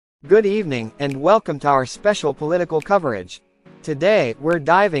Good evening, and welcome to our special political coverage. Today, we're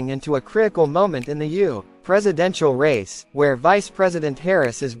diving into a critical moment in the U.S. presidential race, where Vice President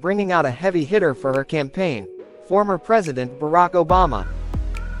Harris is bringing out a heavy hitter for her campaign, former President Barack Obama.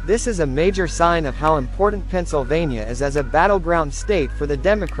 This is a major sign of how important Pennsylvania is as a battleground state for the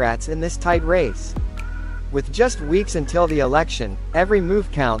Democrats in this tight race. With just weeks until the election, every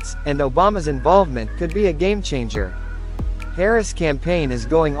move counts, and Obama's involvement could be a game-changer. Harris' campaign is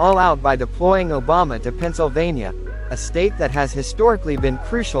going all out by deploying Obama to Pennsylvania, a state that has historically been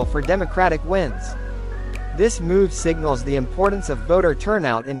crucial for Democratic wins. This move signals the importance of voter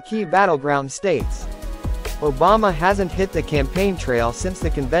turnout in key battleground states. Obama hasn't hit the campaign trail since the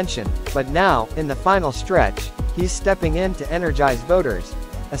convention, but now, in the final stretch, he's stepping in to energize voters,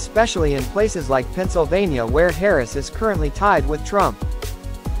 especially in places like Pennsylvania where Harris is currently tied with Trump.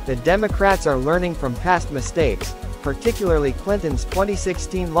 The Democrats are learning from past mistakes, particularly Clinton's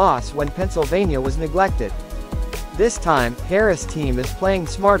 2016 loss when Pennsylvania was neglected. This time, Harris' team is playing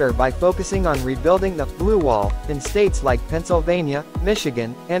smarter by focusing on rebuilding the blue wall in states like Pennsylvania,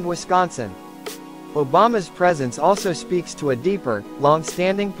 Michigan, and Wisconsin. Obama's presence also speaks to a deeper,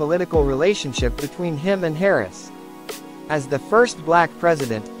 long-standing political relationship between him and Harris. As the first black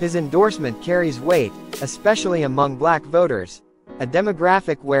president, his endorsement carries weight, especially among black voters, a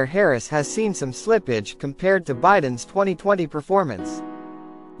demographic where Harris has seen some slippage compared to Biden's 2020 performance.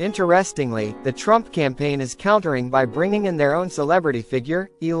 Interestingly, the Trump campaign is countering by bringing in their own celebrity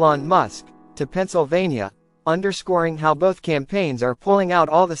figure, Elon Musk, to Pennsylvania, underscoring how both campaigns are pulling out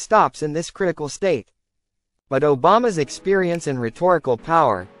all the stops in this critical state. But Obama's experience and rhetorical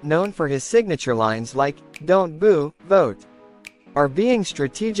power, known for his signature lines like, "Don't boo, vote," are being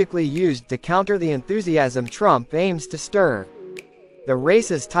strategically used to counter the enthusiasm Trump aims to stir. The race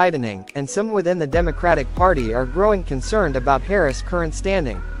is tightening, and some within the Democratic Party are growing concerned about Harris' current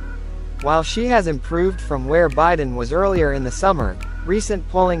standing. While she has improved from where Biden was earlier in the summer, recent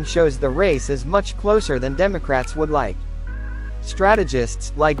polling shows the race is much closer than Democrats would like.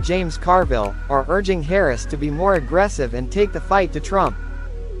 Strategists, like James Carville, are urging Harris to be more aggressive and take the fight to Trump.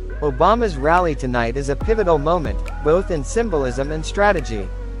 Obama's rally tonight is a pivotal moment, both in symbolism and strategy.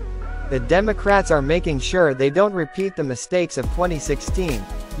 The Democrats are making sure they don't repeat the mistakes of 2016,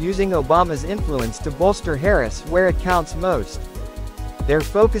 using Obama's influence to bolster Harris where it counts most. They're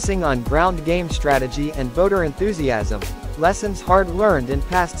focusing on ground game strategy and voter enthusiasm, lessons hard-learned in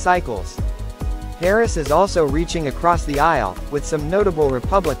past cycles. Harris is also reaching across the aisle, with some notable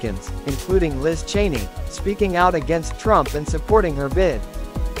Republicans, including Liz Cheney, speaking out against Trump and supporting her bid.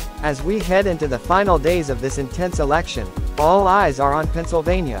 As we head into the final days of this intense election, all eyes are on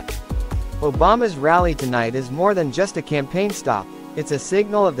Pennsylvania. Obama's rally tonight is more than just a campaign stop, it's a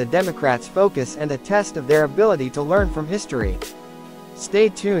signal of the Democrats' focus and a test of their ability to learn from history. Stay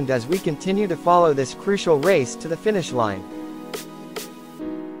tuned as we continue to follow this crucial race to the finish line.